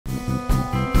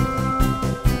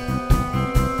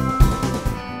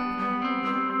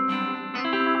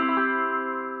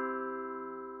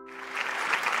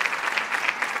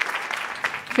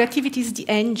Creativity is the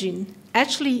engine.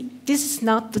 Actually, this is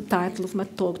not the title of my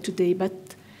talk today, but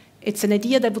it's an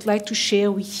idea that I would like to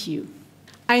share with you.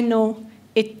 I know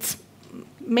it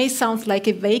may sound like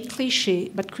a vague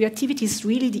cliché, but creativity is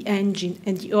really the engine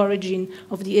and the origin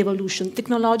of the evolution,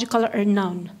 technological or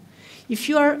none. If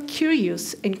you are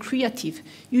curious and creative,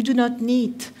 you do not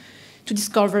need to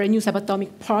discover a new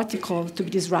subatomic particle to be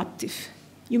disruptive.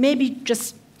 You maybe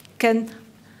just can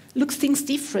look things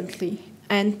differently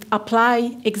and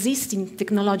apply existing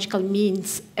technological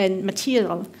means and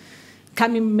material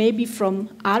coming maybe from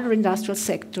other industrial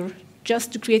sector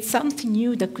just to create something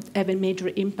new that could have a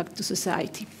major impact to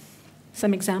society.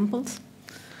 Some examples?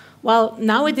 Well,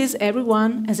 nowadays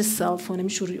everyone has a cell phone. I'm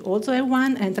sure you also have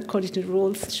one, and according to the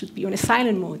rules, should be on a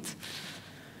silent mode.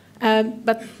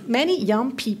 But many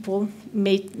young people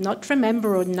may not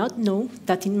remember or not know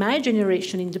that in my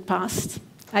generation in the past,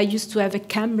 I used to have a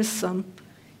cumbersome,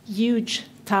 huge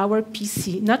tower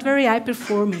PC, not very high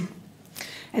performing.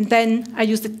 And then I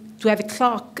used to have a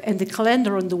clock and a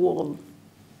calendar on the wall.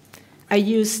 I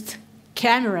used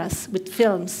cameras with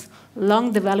films,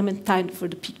 long development time for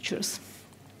the pictures.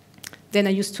 Then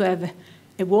I used to have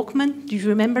a Walkman. Do you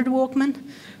remember the Walkman?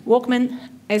 Walkman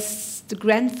is the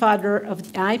grandfather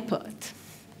of the iPod.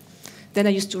 Then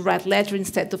I used to write letters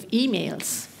instead of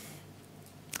emails.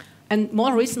 And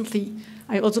more recently,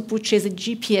 I also purchased a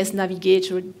GPS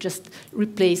navigator, just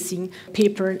replacing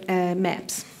paper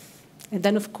maps. And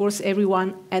then, of course,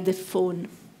 everyone had a phone,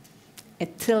 a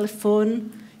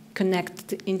telephone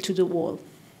connected into the wall.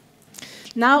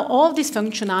 Now, all these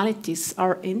functionalities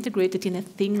are integrated in a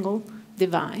single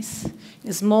device,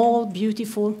 a small,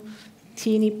 beautiful,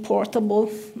 teeny, portable,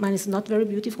 mine is not very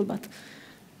beautiful, but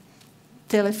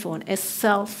telephone, a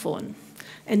cell phone.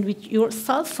 And with your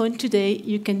cell phone today,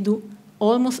 you can do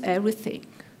almost everything.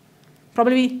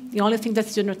 Probably the only thing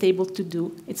that you're not able to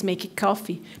do is make a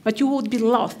coffee, but you would be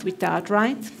lost with that,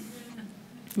 right?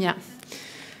 Yeah.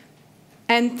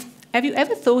 And have you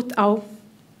ever thought how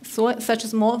such a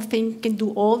small thing can do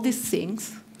all these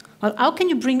things? Well, how can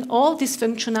you bring all these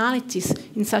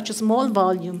functionalities in such a small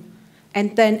volume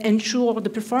and then ensure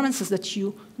the performances that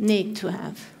you need to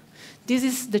have? This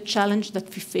is the challenge that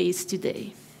we face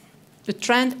today. The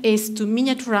trend is to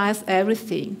miniaturize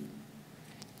everything,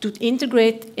 to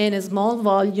integrate in a small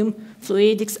volume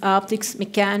fluidics, optics,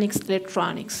 mechanics,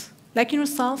 electronics. Like in your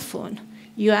cell phone,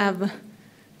 you have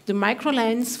the micro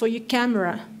lens for your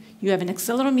camera, you have an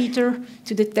accelerometer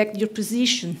to detect your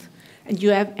position, and you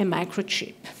have a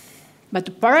microchip. But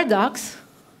the paradox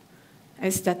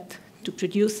is that to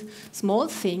produce small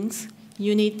things,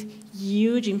 you need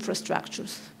huge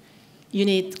infrastructures. You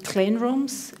need clean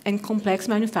rooms and complex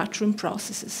manufacturing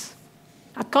processes.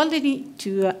 According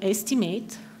to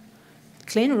estimate,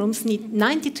 clean rooms need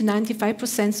 90 to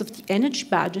 95% of the energy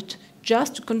budget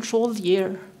just to control the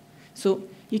air. So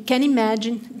you can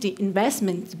imagine the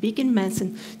investment, the big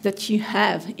investment that you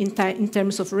have in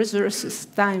terms of resources,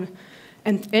 time,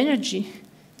 and energy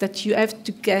that you have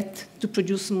to get to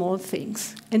produce small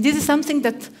things. And this is something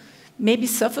that maybe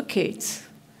suffocates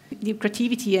the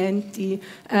creativity and the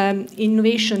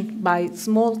innovation by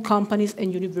small companies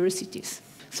and universities.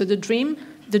 So the dream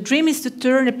is to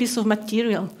turn a piece of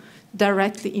material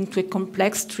directly into a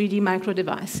complex 3D micro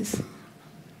devices,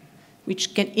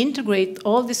 which can integrate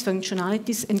all these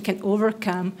functionalities and can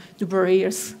overcome the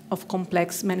barriers of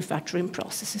complex manufacturing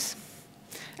processes.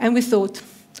 And we thought,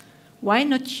 why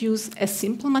not use a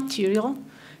simple material,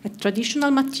 a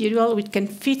traditional material which can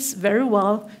fit very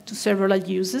well to several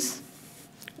uses?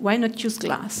 Why not use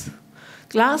glass?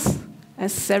 Glass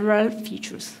has several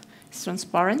features. It's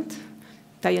transparent,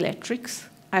 dielectrics,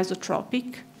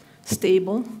 isotropic,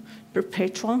 stable,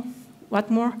 perpetual.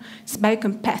 What more? It's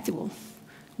biocompatible.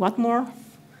 What more?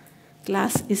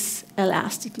 Glass is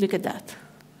elastic. Look at that.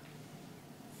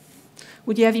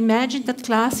 Would you have imagined that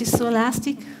glass is so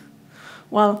elastic?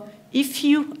 Well, if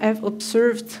you have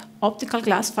observed optical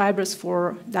glass fibers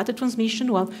for data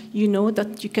transmission, well, you know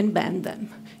that you can bend them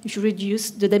if you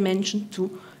reduce the dimension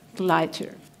to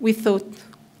lighter. We thought,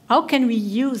 how can we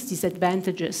use these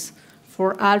advantages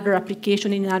for other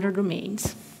applications in other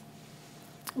domains?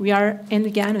 We are in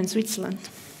Lugano, in Switzerland.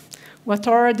 What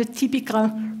are the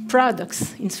typical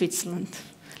products in Switzerland?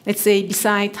 Let's say,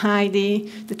 beside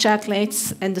Heidi, the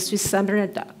chocolates, and the Swiss Saint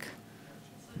Bernard dog.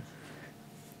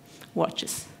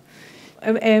 Watches.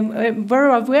 We're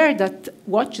aware that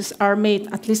watches are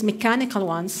made, at least mechanical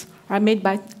ones, are made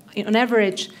by, on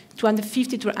average,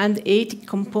 250 to 180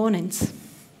 components.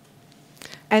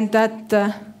 And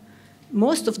that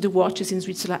most of the watches in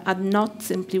Switzerland are not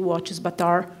simply watches, but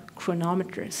are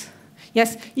chronometers.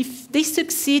 Yes, if they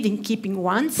succeed in keeping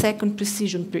 1 second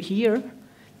precision per year,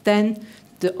 then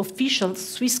the official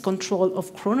Swiss control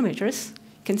of chronometers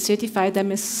can certify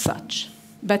them as such.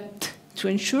 But to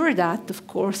ensure that, of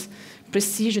course,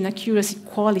 precision, accuracy,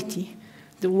 quality,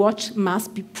 the watch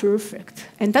must be perfect.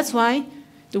 And that's why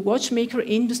the watchmaker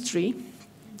industry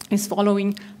is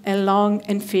following a long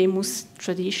and famous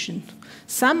tradition.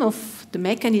 Some of the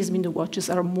mechanisms in the watches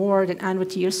are more than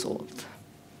 100 years old.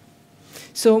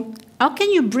 So how can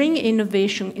you bring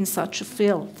innovation in such a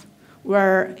field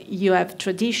where you have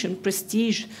tradition,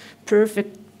 prestige,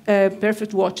 perfect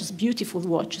watches, beautiful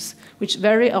watches, which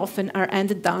very often are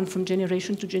handed down from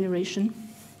generation to generation?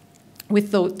 We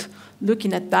thought,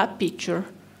 looking at that picture,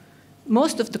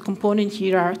 most of the components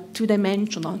here are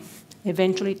two-dimensional,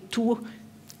 eventually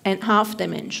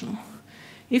 2.5-dimensional.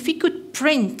 If we could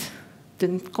print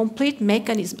the complete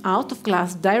mechanism out of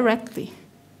glass directly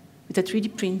with a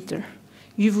 3D printer,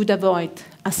 you would avoid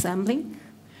assembling,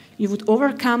 you would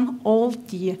overcome all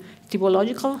the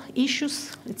typological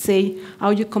issues, let's say how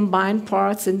you combine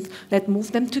parts and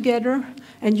move them together,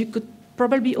 and you could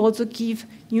probably also give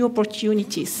new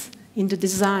opportunities in the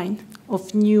design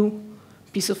of new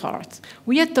piece of art.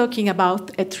 We are talking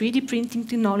about a 3D printing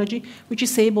technology which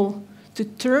is able to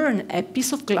turn a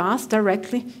piece of glass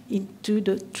directly into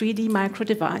the 3D micro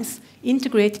device,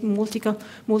 integrating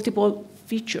multiple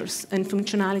features and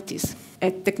functionalities.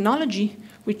 A technology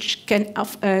which can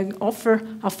offer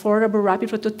affordable rapid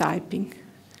prototyping.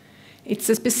 It's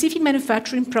a specific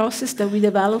manufacturing process that we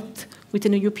developed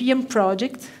within a European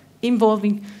project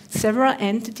involving several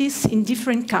entities in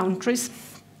different countries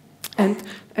and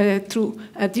through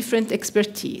different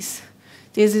expertise.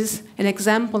 This is an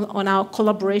example on how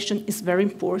collaboration is very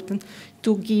important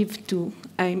to give to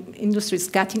industries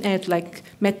cutting edge like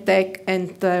medtech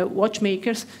and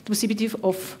watchmakers the possibility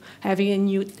of having a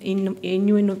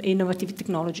new innovative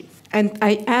technology. And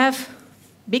I have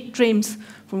big dreams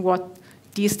from what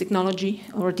this technology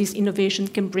or this innovation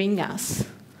can bring us.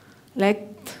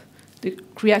 Let the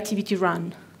creativity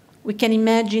run. We can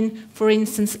imagine, for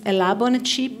instance, a lab on a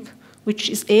chip which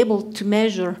is able to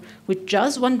measure with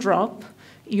just one drop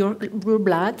your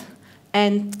blood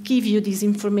and give you this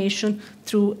information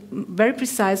through very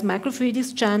precise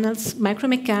microfluidics channels,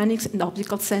 micromechanics, and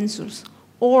optical sensors.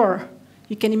 Or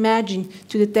you can imagine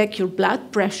to detect your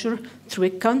blood pressure through a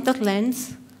contact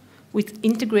lens which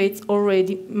integrates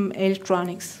already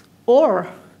electronics. Or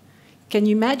can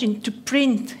you imagine to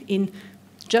print in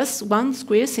just 1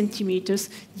 square centimeters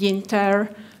the entire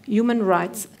human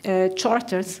rights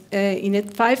charters in a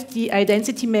 5D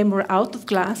identity memory out of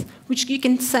glass, which you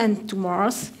can send to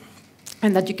Mars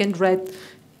and that you can read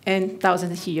in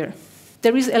thousands a year.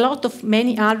 There is a lot of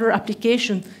many other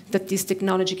applications that this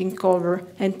technology can cover,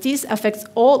 and this affects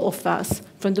all of us,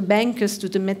 from the bankers to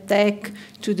the medtech,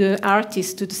 to the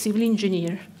artist, to the civil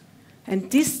engineer. And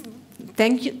this,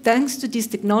 thanks to this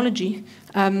technology,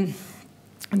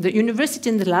 the university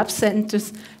and the lab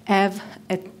centers have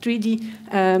a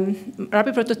 3D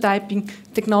rapid prototyping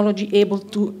technology able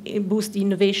to boost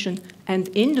innovation, and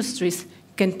industries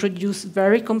can produce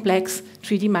very complex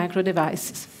 3D micro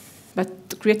devices.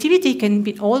 But creativity can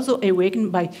be also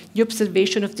awakened by the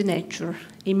observation of the nature.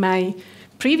 In my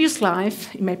previous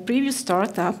life, in my previous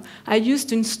startup, I used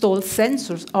to install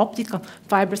sensors, optical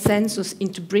fiber sensors,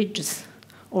 into bridges,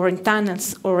 or in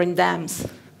tunnels, or in dams.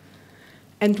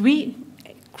 And we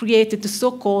created the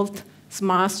so-called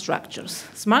smart structures.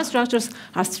 Smart structures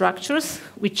are structures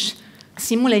which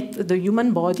simulate the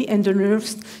human body and the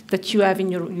nerves that you have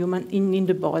in your in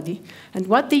the body. And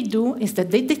what they do is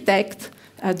that they detect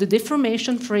the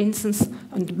deformation, for instance,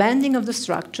 on the bending of the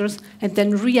structures, and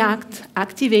then react,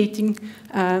 activating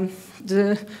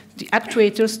the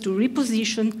actuators to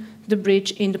reposition the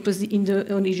bridge in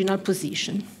the original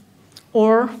position,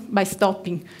 or by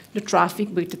stopping the traffic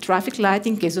with the traffic light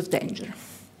in case of danger.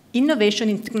 Innovation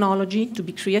in technology, to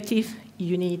be creative,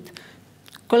 you need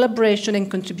collaboration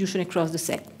and contribution across the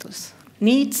sectors.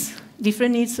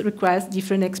 Different needs require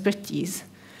different expertise.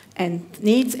 And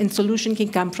needs and solutions can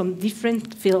come from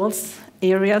different fields,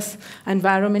 areas,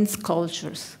 environments,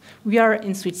 cultures. We are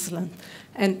in Switzerland,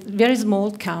 a very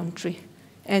small country.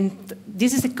 And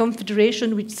this is a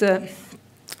confederation which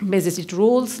bases its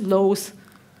rules, laws,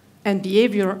 and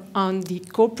behavior on the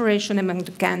cooperation among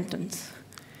the cantons.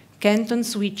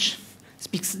 Cantons which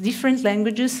speak different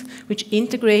languages, which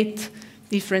integrate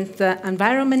different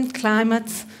environment,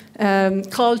 climates,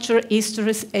 culture,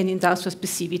 histories, and industrial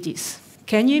specificities.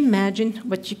 Can you imagine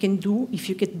what you can do if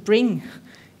you could bring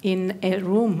in a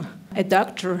room a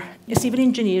doctor, a civil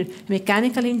engineer, a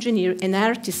mechanical engineer, an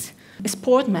artist, a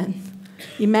sportsman?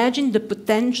 Imagine the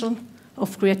potential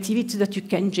of creativity that you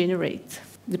can generate.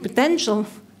 The potential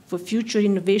for future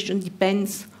innovation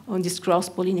depends on this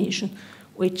cross-pollination,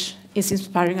 which is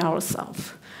inspiring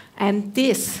ourselves. And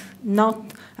this,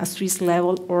 not at Swiss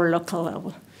level or local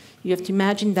level. You have to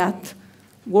imagine that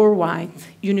worldwide,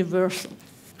 universal.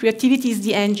 Creativity is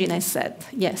the engine, I said.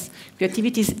 Yes,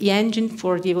 creativity is the engine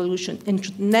for the evolution and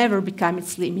should never become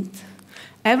its limit.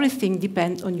 Everything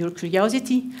depends on your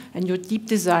curiosity and your deep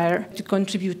desire to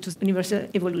contribute to universal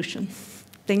evolution.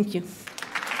 Thank you.